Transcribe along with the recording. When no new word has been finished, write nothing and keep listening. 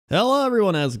Hello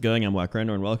everyone, how's it going? I'm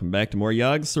WoWcrendor and welcome back to more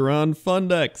Yogg Saron fun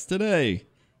decks. Today,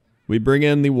 we bring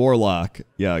in the Warlock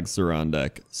Yogg Saron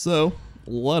deck. So,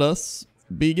 let us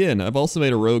begin. I've also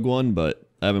made a rogue one, but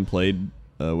I haven't played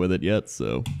with it yet,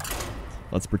 so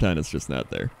let's pretend it's just not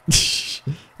there.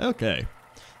 Okay,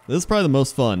 this is probably the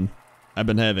most fun I've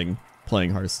been having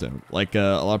playing Hearthstone. Like,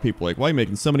 a lot of people are like, why are you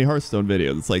making so many Hearthstone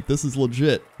videos? It's like, this is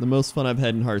legit the most fun I've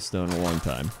had in Hearthstone in a long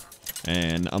time,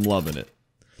 and I'm loving it.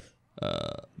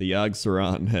 The Yogg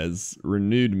Saron has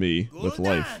renewed me with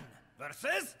life.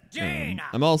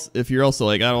 I'm also, if you're also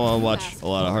like, I don't want to watch a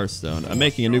lot of Hearthstone, I'm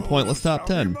making a new pointless top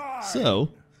 10. So,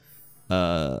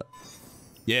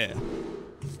 yeah.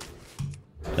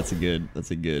 That's a good,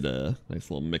 nice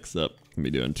little mix up. Gonna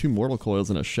be doing 2 Mortal Coils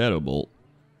and a Shadow Bolt.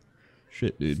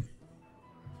 Shit, dude.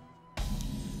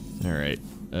 Alright.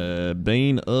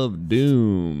 Bane of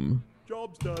Doom.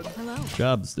 Job's done. Hello.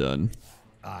 Job's done.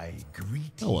 I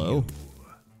greet Hello.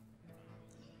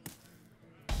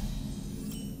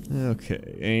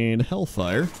 Okay, and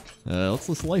Hellfire. Let's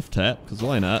just life tap, because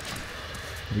why not?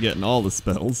 We're getting all the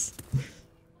spells.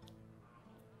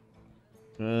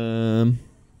 I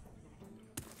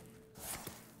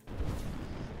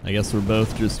guess we're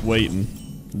both just waiting.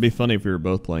 It'd be funny if we were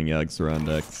both playing Yogg Saron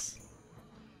decks.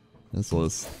 This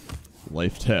was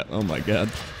life tap. Oh my god.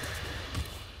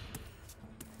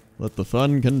 Let the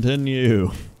fun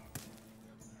continue.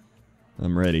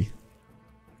 I'm ready.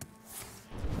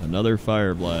 Another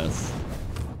Fire Blast.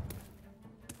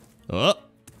 Oh!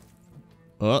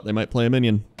 Oh, they might play a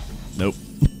minion. Nope.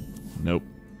 Nope.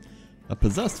 A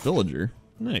Possessed Villager.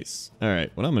 Nice.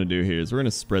 Alright, what I'm gonna do here is we're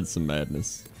gonna spread some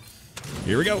madness.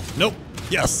 Here we go. Nope.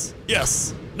 Yes.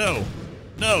 Yes. No.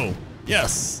 No.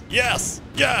 Yes. Yes.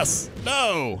 Yes.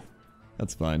 No.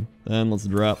 That's fine. Then let's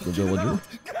drop the Villager.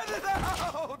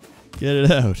 Get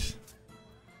it out.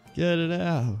 Get it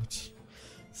out.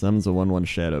 Summons a 1/1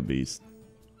 Shadow Beast.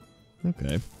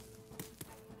 Okay.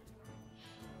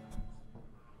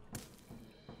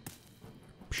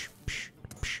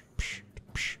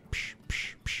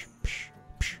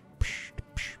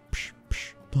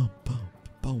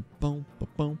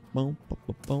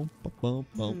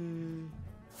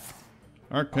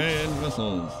 Arcane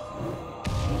Missiles.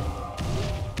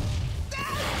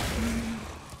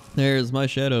 There's my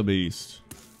Shadow Beast.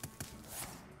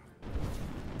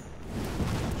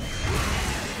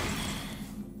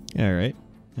 Alright.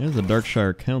 There's a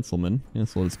Darkshire Councilman.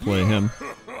 Guess we'll just play him.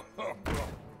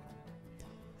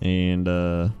 And,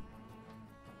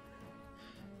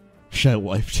 Shadow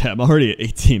Life Tap. I'm already at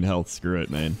 18 health. Screw it,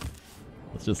 man.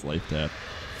 Let's just Life Tap.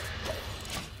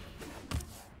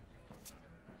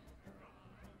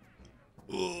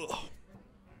 Ugh.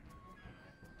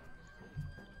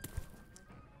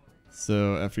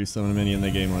 So, after you summon a minion, they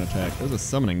gain 1 attack. There's a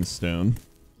Summoning Stone.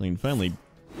 I can finally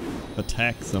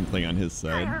attack something on his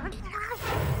side.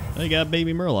 I got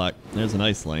Baby Murloc. There's an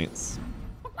Ice Lance.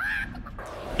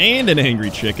 And an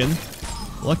Angry Chicken.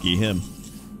 Lucky him.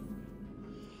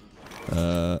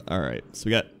 Alright. So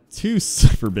we got 2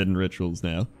 Forbidden Rituals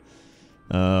now.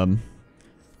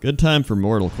 Good time for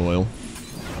Mortal Coil.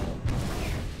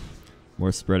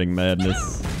 More Spreading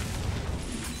Madness.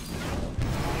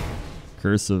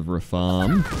 Curse of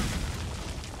Rafaam.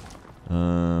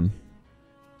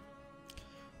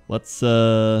 Let's,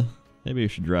 maybe we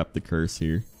should drop the curse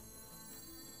here.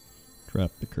 Drop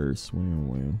the curse.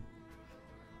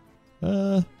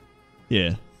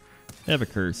 Yeah. Have a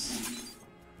curse.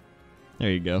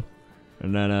 There you go.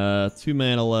 And then, 2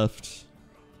 mana left.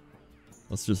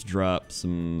 Let's just drop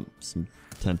some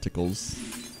tentacles.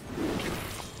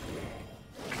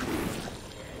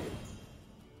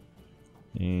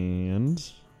 And...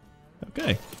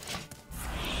 okay.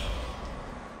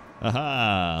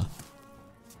 Aha!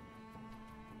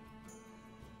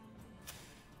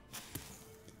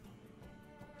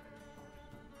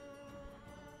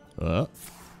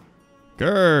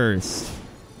 Cursed!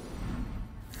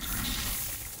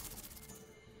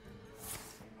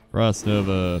 Frost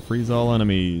Nova, freeze all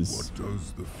enemies. What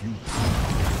does the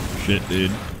future? Shit,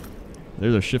 dude.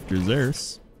 There's a Shifter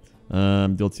Zeus.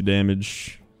 Deal 2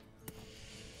 damage.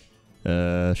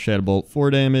 Shadow Bolt 4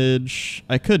 damage.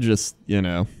 I could just, you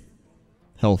know,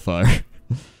 Hellfire.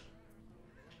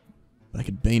 I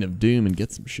could Bane of Doom and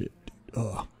get some shit.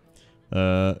 Ugh.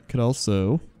 Could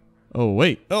also... oh,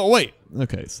 wait. Oh, wait.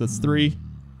 Okay, so that's 3.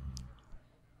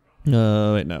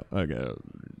 Wait, no. Okay.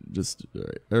 Just,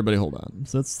 alright. Everybody hold on.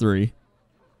 So that's 3.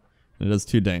 And it does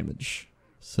 2 damage.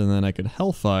 So then I could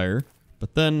Hellfire,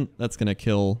 but then that's gonna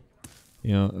kill,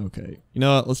 you know, okay. You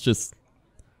know what? Let's just...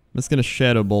 I'm just gonna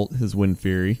Shadow Bolt his Wind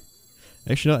Fury.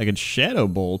 Actually, no, I could Shadow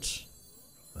Bolt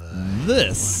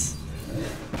this.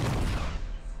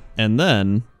 And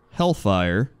then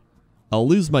Hellfire. I'll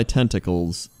lose my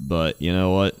tentacles, but you know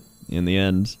what? In the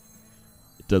end,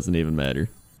 it doesn't even matter.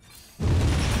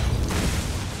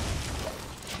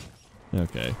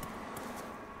 Okay.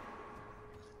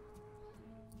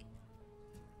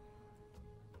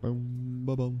 Boom,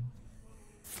 boom, boom.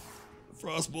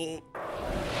 Frostbolt.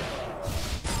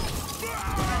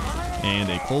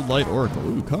 And a Cold Light Oracle.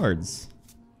 Ooh, cards.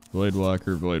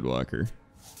 Voidwalker, Voidwalker.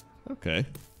 Okay.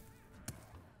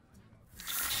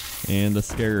 And a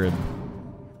Scarab.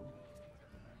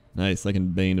 Nice, I can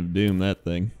Bane of Doom that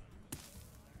thing.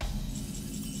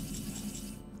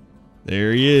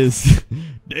 There he is.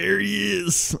 There he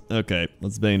is. Okay,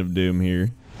 let's Bane of Doom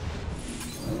here.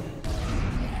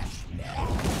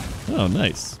 Oh,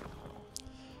 nice.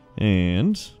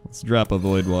 And let's drop a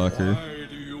Voidwalker. Why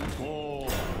do you call?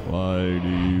 Why do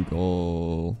you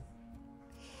call?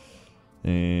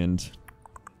 And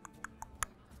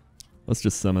let's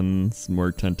just summon some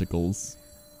more tentacles.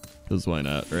 Because why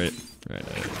not, right? Right.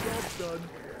 Job's done.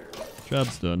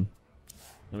 Job's done.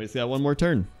 Let me see, got one more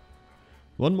turn.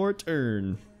 One more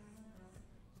turn.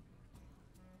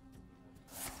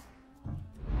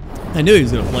 I knew he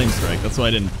was going to Flame Strike. That's why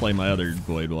I didn't play my other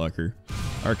Voidwalker.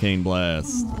 Arcane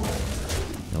Blast.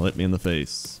 Now hit me in the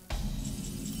face.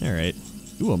 Alright.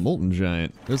 Ooh, a Molten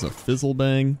Giant. There's a Fizzle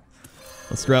Bang.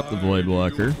 Let's drop the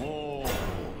Voidwalker.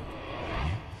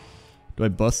 Do I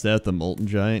bust out the Molten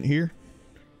Giant here?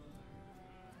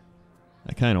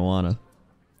 I kinda wanna.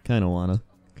 Kinda wanna.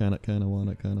 Kinda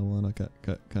wanna.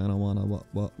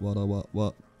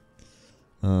 What?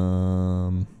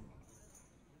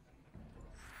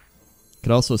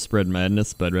 Could also spread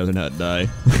madness, but I'd rather not die.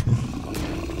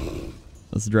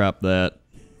 Let's drop that.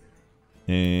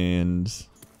 And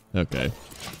okay.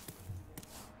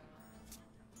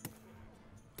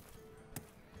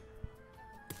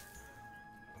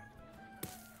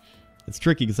 It's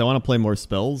tricky because I want to play more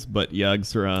spells, but Yogg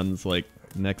Saron's like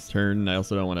next turn. I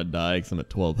also don't want to die because I'm at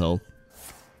 12 health.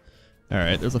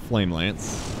 Alright, there's a Flame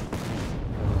Lance.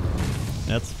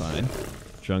 That's fine.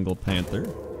 Jungle Panther.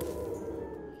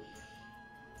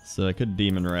 So I could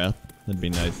Demon Wrath. That'd be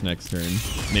nice next turn.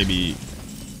 Maybe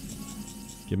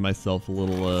give myself a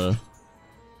little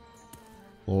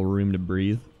room to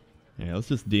breathe. Yeah, let's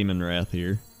just Demon Wrath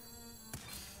here.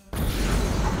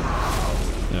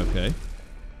 Okay.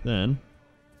 Then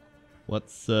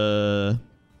let's I'm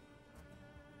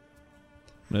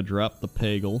gonna drop the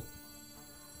Pagel.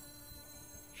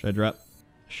 Should I drop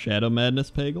Shadow Madness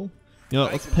Pagel? You know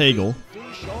what, let's Pagel.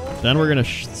 Then we're gonna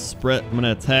spread. I'm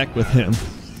gonna attack with him.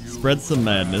 Spread some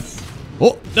madness.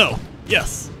 Oh no!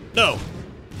 Yes! No!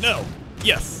 No!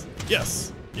 Yes!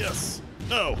 Yes! Yes!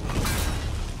 No!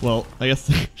 Well, I guess.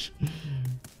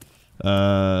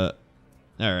 All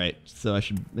right. So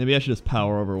maybe I should just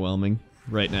Power Overwhelming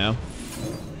right now.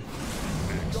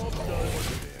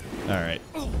 All right.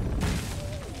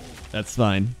 That's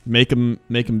fine. Make him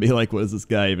be like, what is this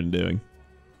guy even doing?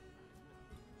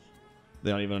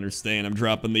 They don't even understand. I'm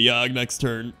dropping the Yogg next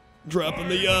turn. Dropping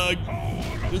the Yogg.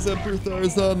 There's Emperor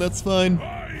Tharzan, that's fine.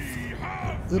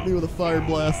 Hit me with a Fire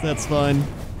Blast, that's fine.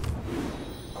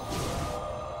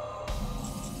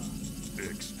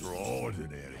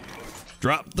 Extraordinary.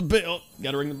 Drop the bell.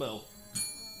 Gotta ring the bell.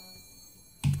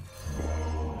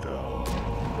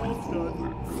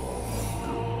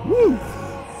 Woo!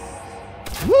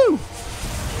 Woo!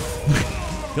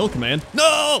 Kill command.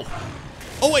 No!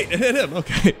 Oh wait, it hit him.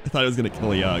 Okay, I thought I was gonna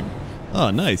kill a Yogg. Oh,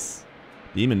 nice.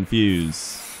 Demon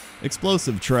Fuse.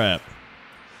 Explosive Trap.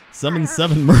 Summon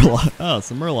 7 Murlocs. Oh,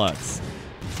 some Murlocs.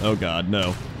 Oh god,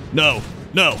 no. No!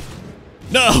 No!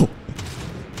 No!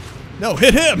 No,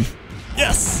 hit him!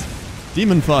 Yes!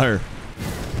 Demon Fire.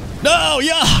 No,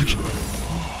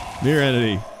 Yogg! Mirror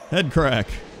Entity. Head Crack.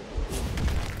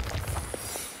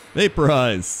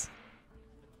 Vaporize.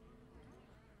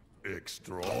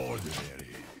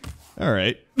 Extraordinary.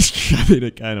 Alright. I mean,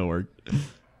 it kind of worked.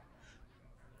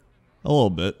 A little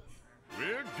bit.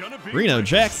 We're gonna be Reno rich.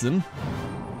 Jackson.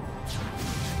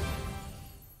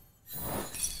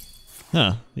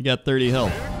 Huh, he got 30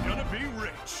 health. We're gonna be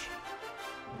rich.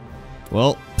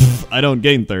 Well, I don't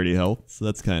gain 30 health, so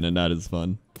that's kind of not as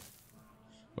fun.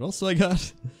 What else do I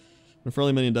got? A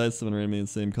fairly many dice, 7 enemy, the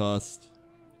same cost.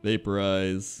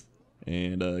 Vaporize,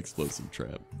 and Explosive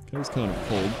Trap. There's Cone of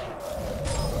Cold.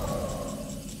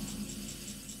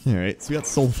 Alright, so we got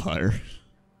Soulfire.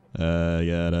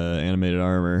 Got Animated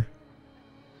Armor.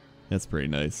 That's pretty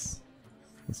nice.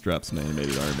 Let's drop some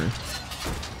Animated Armor.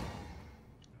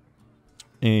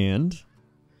 And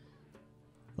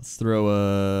let's throw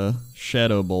a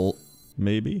Shadow Bolt,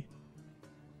 maybe?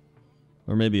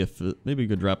 Or maybe maybe we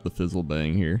could drop the Fizzle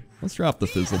Bang here. Let's drop the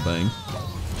Fizzle Bang.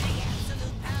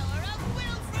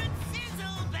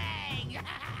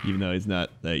 Even though he's not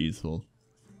that useful.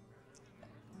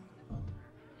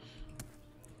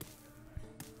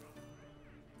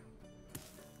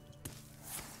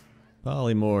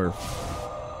 Polymorph.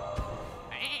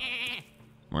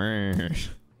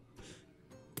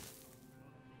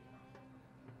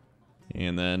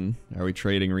 And then, are we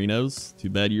trading Renos? Too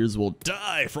bad yours will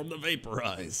die from the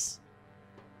vaporize.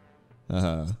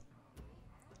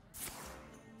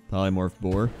 Polymorph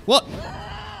boar. What?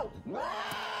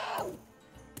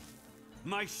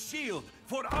 My shield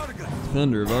for Argus.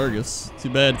 Thunder of Argus. Too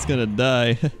bad it's gonna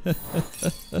die.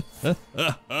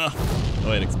 Oh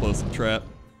wait, explosive trap.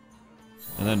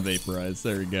 And then vaporize.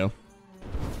 There we go.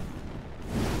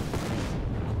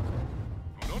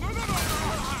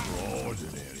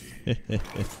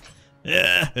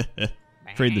 Yeah.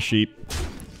 Trade the sheep.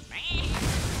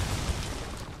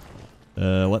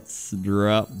 Let's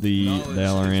drop the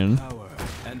Dalaran.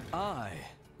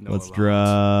 Let's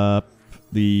drop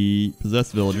the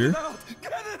Possessed Villager.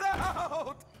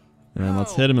 And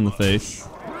let's hit him in the face.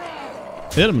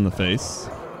 Hit him in the face.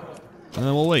 And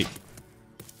then we'll wait.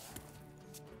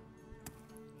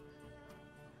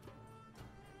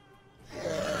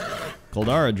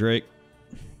 Koldara Drake.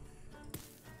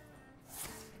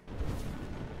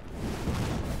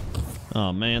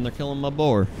 Oh man, they're killing my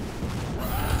boar.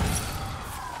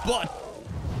 But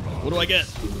what do I get?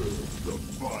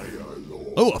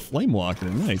 Oh, a Flame Walker,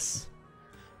 nice.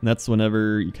 And that's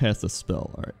whenever you cast a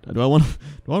spell. All right, do I want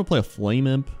to play a Flame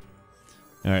Imp?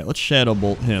 All right, let's Shadow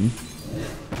Bolt him.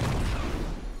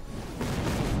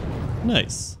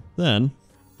 Nice. Then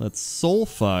let's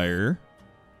Soulfire.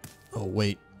 Oh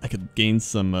wait, I could gain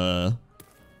some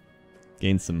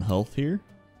health here.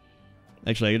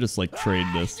 Actually, I could just like trade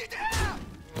this.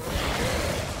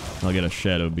 I'll get a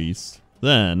Shadow Beast.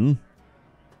 Then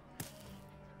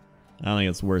I don't think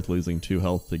it's worth losing 2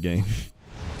 health to gain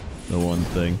the one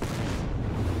thing.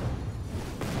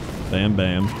 Bam,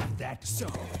 bam.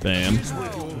 Bam.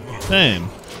 Bam.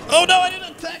 Oh no, I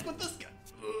didn't attack with this guy.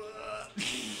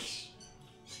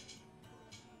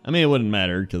 I mean, it wouldn't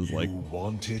matter because like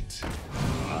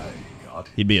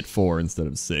he'd be at 4 instead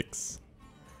of 6.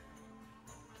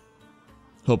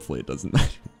 Hopefully it doesn't matter.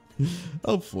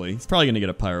 Hopefully. He's probably going to get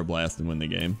a Pyroblast and win the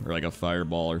game. Or like a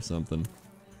Fireball or something.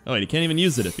 Oh wait, he can't even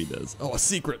use it if he does. Oh, a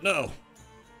secret, no!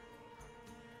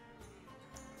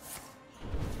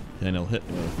 And he'll hit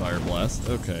me with a Fireblast.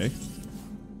 Okay.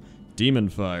 Demon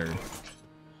Fire.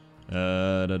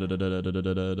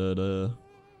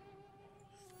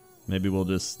 Maybe we'll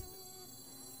just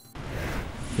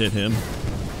hit him.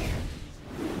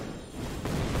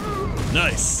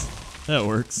 Nice! That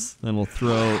works. Then we'll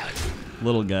throw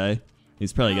little guy.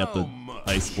 He's probably got the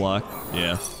ice block.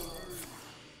 Yeah.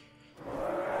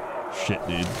 Shit,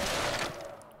 dude.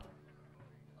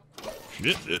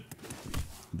 Shit.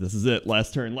 This is it.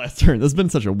 Last turn, last turn. This has been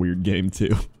such a weird game,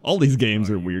 too. All these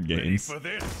games are weird games.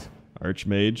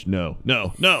 Archmage? No.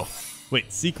 No. No!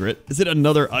 Wait, secret? Is it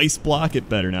another ice block? It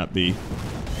better not be.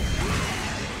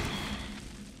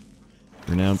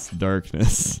 Pronounced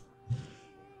darkness.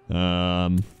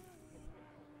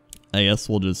 I guess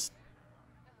we'll just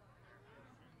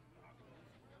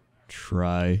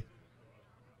try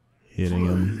hitting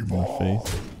him in the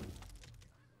face.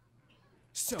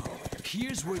 So,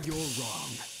 here's where you're wrong.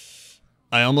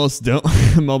 I almost don't.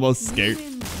 I'm almost scared.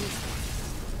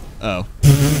 Oh.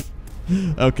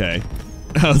 Okay.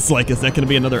 I was like, is that going to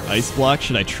be another ice block?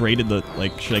 Should I trade the,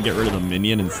 like, should I get rid of the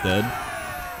minion instead?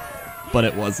 But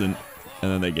it wasn't. And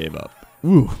then they gave up.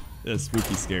 Ooh. That's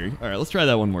spooky scary. Alright, let's try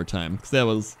that one more time. Because that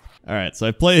was... Alright, so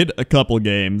I played a couple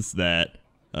games that...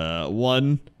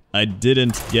 one, I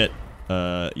didn't get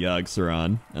Yogg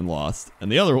Saron and lost.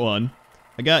 And the other one,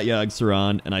 I got Yogg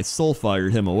Saron and I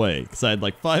soul-fired him away. Because I had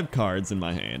like 5 cards in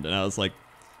my hand. And I was like...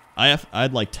 I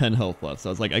had like 10 health left. So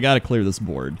I was like, I gotta clear this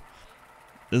board.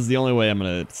 This is the only way I'm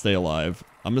gonna stay alive.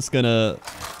 I'm just gonna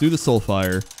do the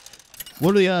soul-fire.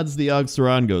 What are the odds the Yogg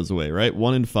Saron goes away, right?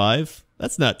 1 in 5?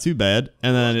 That's not too bad.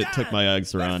 And then it took my Yogg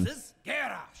Saron.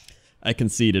 I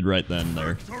conceded right then and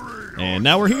there. And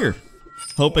now we're here.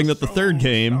 Hoping that the third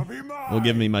game will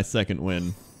give me my second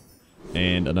win.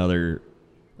 And another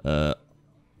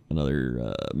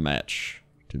match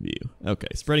to view. Okay,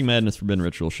 Spreading Madness, Forbidden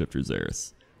Ritual, Shifter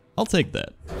Xeris. I'll take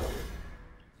that.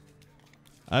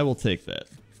 I will take that.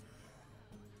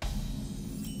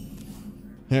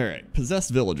 Alright,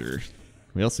 Possessed Villager.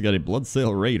 We also got a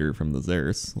Bloodsail Raider from the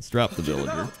Xeris. Let's drop the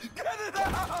Villager.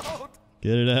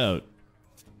 Get it out.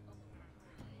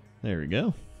 There we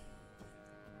go.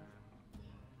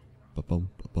 Ba-bum,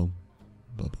 ba-bum,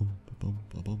 ba-bum, ba-bum,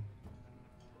 ba-bum.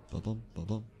 Ba-bum,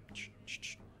 ba-bum.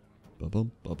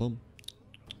 Ba-bum, ba-bum.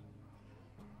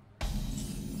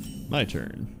 My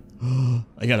turn.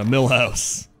 I got a mill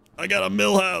house. I got a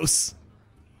mill house.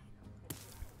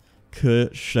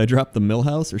 Should I drop the mill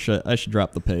house or should I should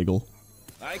drop the pagel?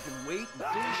 I can wait and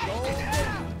fish all day.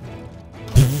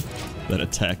 That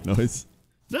attack noise.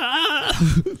 Ah!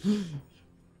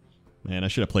 Man, I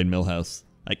should have played mill house.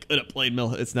 I could have played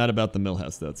mill. It's not about the mill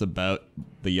house though. It's about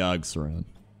the Yogg Saron.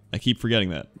 I keep forgetting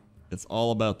that. It's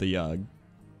all about the Yogg.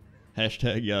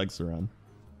 Hashtag Yogg Saron.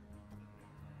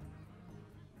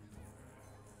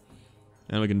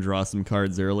 And we can draw some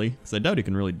cards early. Because I doubt he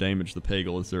can really damage the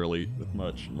Pagel this early with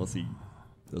much. Unless he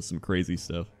does some crazy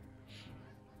stuff.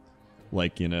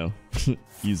 Like, you know,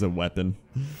 use a weapon.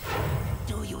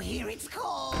 Do you hear its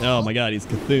call? Oh my god, he's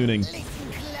Cthulhuing.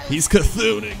 He's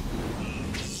Cthulhuing!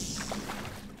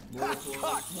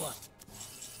 Hot one.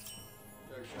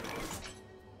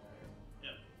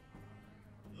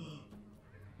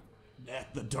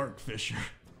 Nat the Dark Fisher.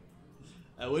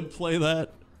 I would play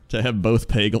that to have both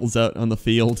Pagels out on the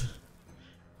field,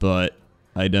 but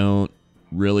I don't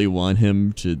really want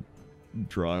him to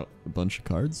draw a bunch of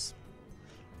cards.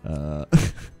 Alright.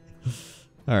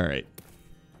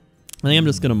 I think I'm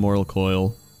just gonna Mortal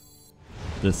Coil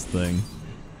this thing.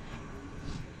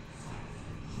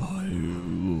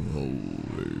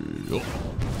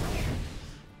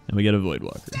 And we get a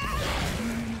Voidwalker.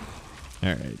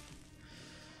 Alright.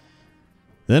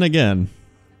 Then again,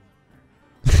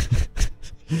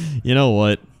 you know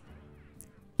what?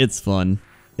 It's fun.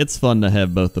 It's fun to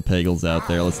have both the Pagels out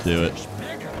there. Let's do it.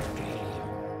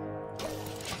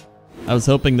 I was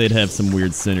hoping they'd have some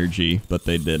weird synergy, but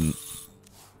they didn't.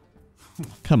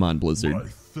 Come on, Blizzard. My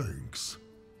thanks.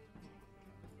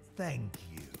 Thank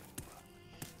you.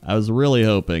 I was really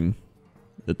hoping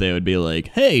that they would be like,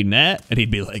 hey, Nat, and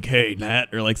he'd be like, hey, Nat,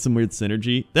 or like some weird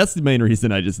synergy. That's the main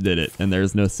reason I just did it, and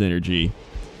there's no synergy,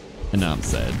 and now I'm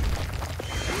sad.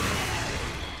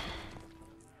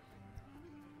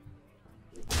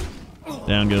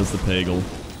 Down goes the Pagel.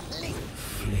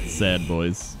 Sad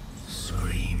boys.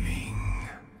 Screaming.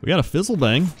 We got a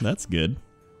Fizzlebang. That's good.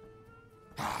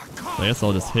 I guess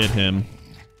I'll just hit him.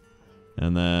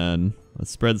 And then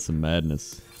let's spread some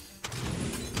madness.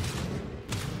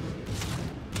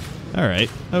 Alright.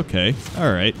 Okay.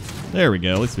 Alright. There we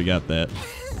go. At least we got that.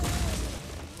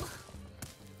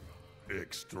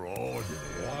 Extraordinary.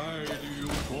 Why do you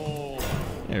call?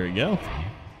 There we go.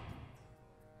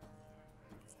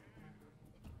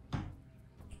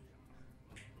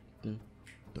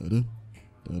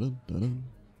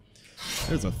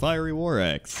 There's a fiery war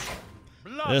axe.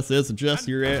 This isn't just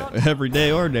your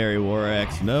everyday ordinary war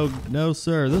axe. No,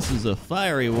 sir. This is a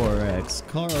fiery war axe,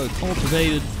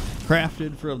 cultivated,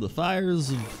 crafted from the fires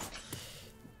of.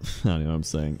 I don't know what I'm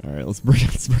saying. All right, let's bring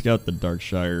out the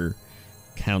Darkshire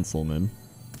Councilman.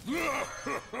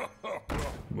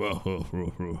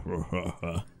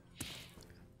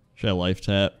 Should I life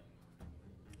tap?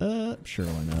 Sure,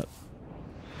 why not?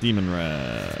 Demon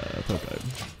Wrath. Okay.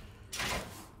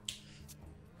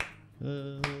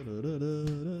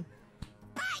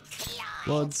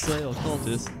 Blood Sail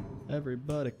Cultist.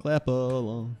 Everybody clap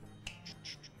along.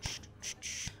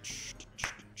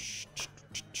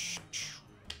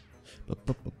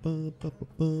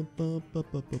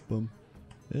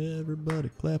 Everybody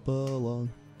clap along.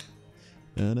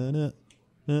 Na na na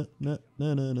na na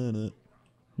na na na.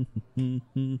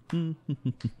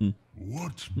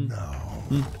 What now?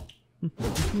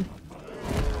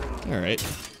 Alright.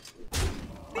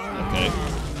 Okay.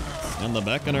 And the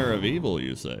beckoner of evil,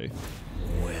 you say?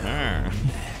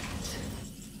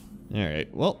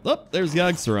 Alright, well, oh, there's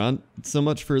Yogg Saron. So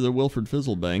much for the Wilfred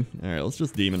Fizzlebang. Alright, let's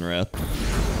just Demon Wrath.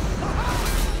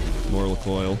 Mortal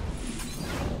Coil.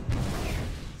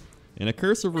 And a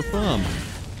Curse of Ratham.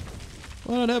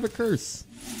 Why not have a curse?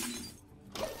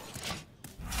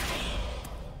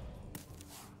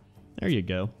 There you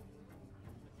go.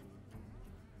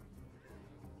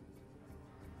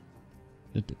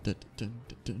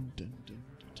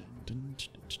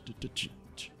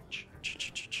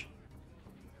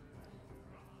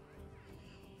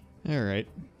 Alright.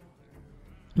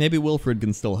 Maybe Wilfred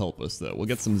can still help us, though. We'll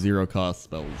get some zero-cost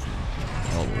spells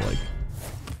and all the like.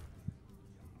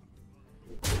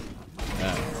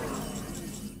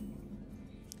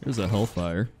 Here's a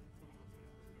Hellfire.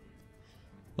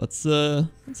 Let's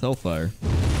Hellfire.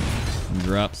 And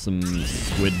drop some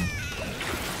squid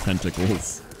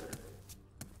tentacles.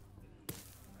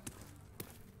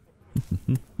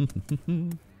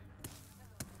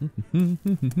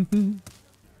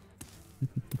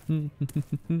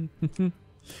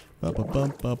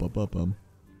 Ba-ba-bum.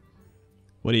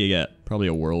 What do you got? Probably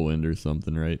a whirlwind or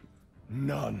something, right?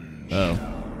 None.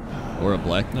 Oh. Or a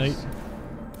black knight?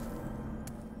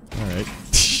 Alright.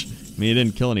 I mean, he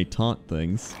didn't kill any taunt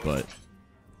things, but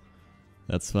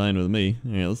that's fine with me.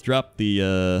 Alright, let's drop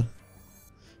the,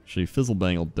 actually,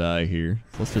 Fizzlebang will die here.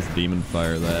 So let's just Demon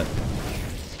Fire that.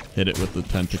 Hit it with the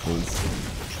tentacles.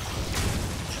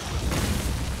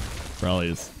 Probably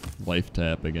just life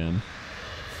tap again.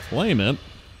 Flame it?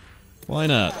 Why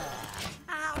not?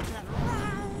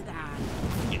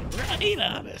 Get right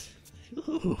on it.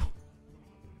 Ooh.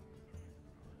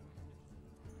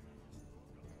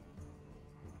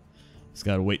 Just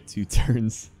gotta wait 2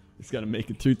 turns. Just gotta make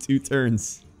it through 2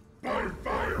 turns.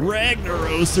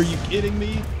 Ragnaros, are you kidding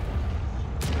me?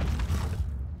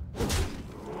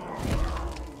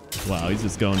 Wow, he's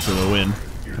just going for the win.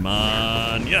 Come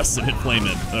on. Yes, it hit Flame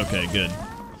It. Okay, good.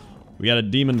 We got a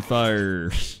Demon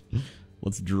Fire.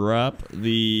 Let's drop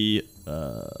the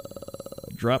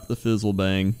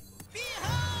Fizzlebang.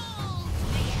 Behold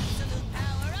the absolute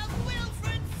power of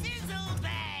Wilfred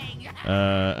Fizzlebang!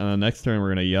 On the next turn we're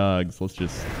gonna Yogg, so let's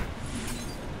just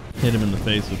hit him in the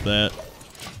face with that.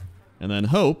 And then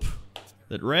hope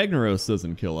that Ragnaros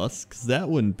doesn't kill us, because that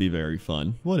wouldn't be very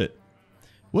fun, would it?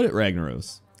 Would it,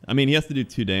 Ragnaros? I mean, he has to do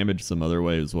 2 damage some other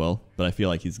way as well, but I feel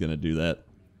like he's gonna do that.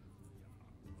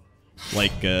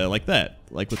 Like that.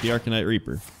 Like with the Arcanite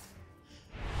Reaper.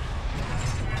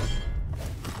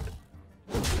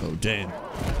 Oh, damn.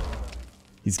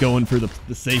 He's going for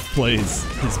the safe plays.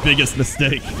 His biggest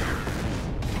mistake.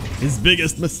 His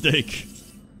biggest mistake.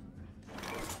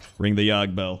 Ring the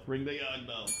Yogg bell. Ring the Yogg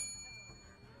bell.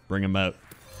 Bring him out.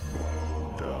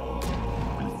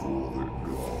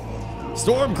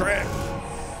 Stormcrack!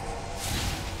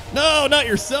 No, not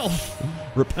yourself!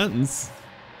 Repentance.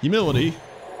 Humility.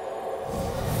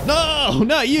 No,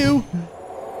 not you!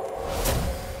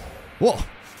 Whoa!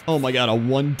 Oh my god, a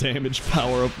 1 damage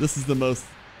power up. This is the most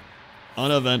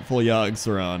uneventful Yogg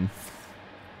Saron.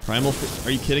 Primal.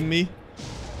 Are you kidding me?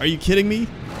 Are you kidding me?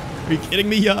 Are you kidding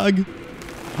me, Yogg?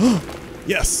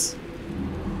 Yes!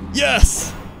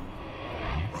 Yes!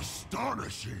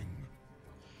 Astonishing.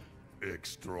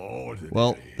 Extraordinary.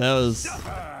 Well, that was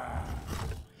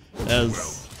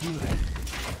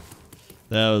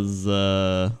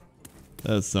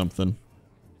something.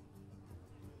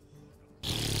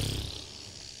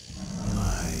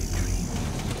 My dream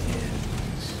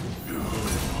ends. Your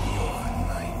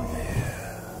nightmare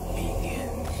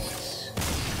begins.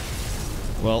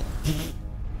 Well,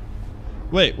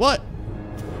 wait, what?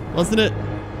 Wasn't it?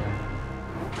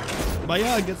 My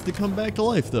Yogg gets to come back to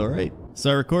life though, right?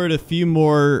 So I recorded a few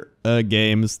more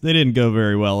games. They didn't go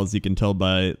very well, as you can tell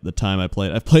by the time I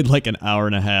played. I've played like an hour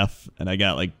and a half, and I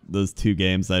got like those 2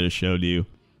 games I just showed you.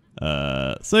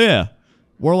 So yeah,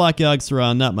 Warlock Yogg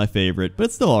Saron, not my favorite, but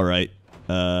it's still alright.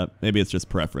 Maybe it's just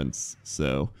preference.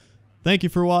 So, thank you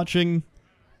for watching,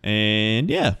 and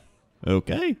yeah,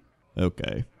 okay.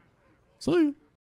 See ya.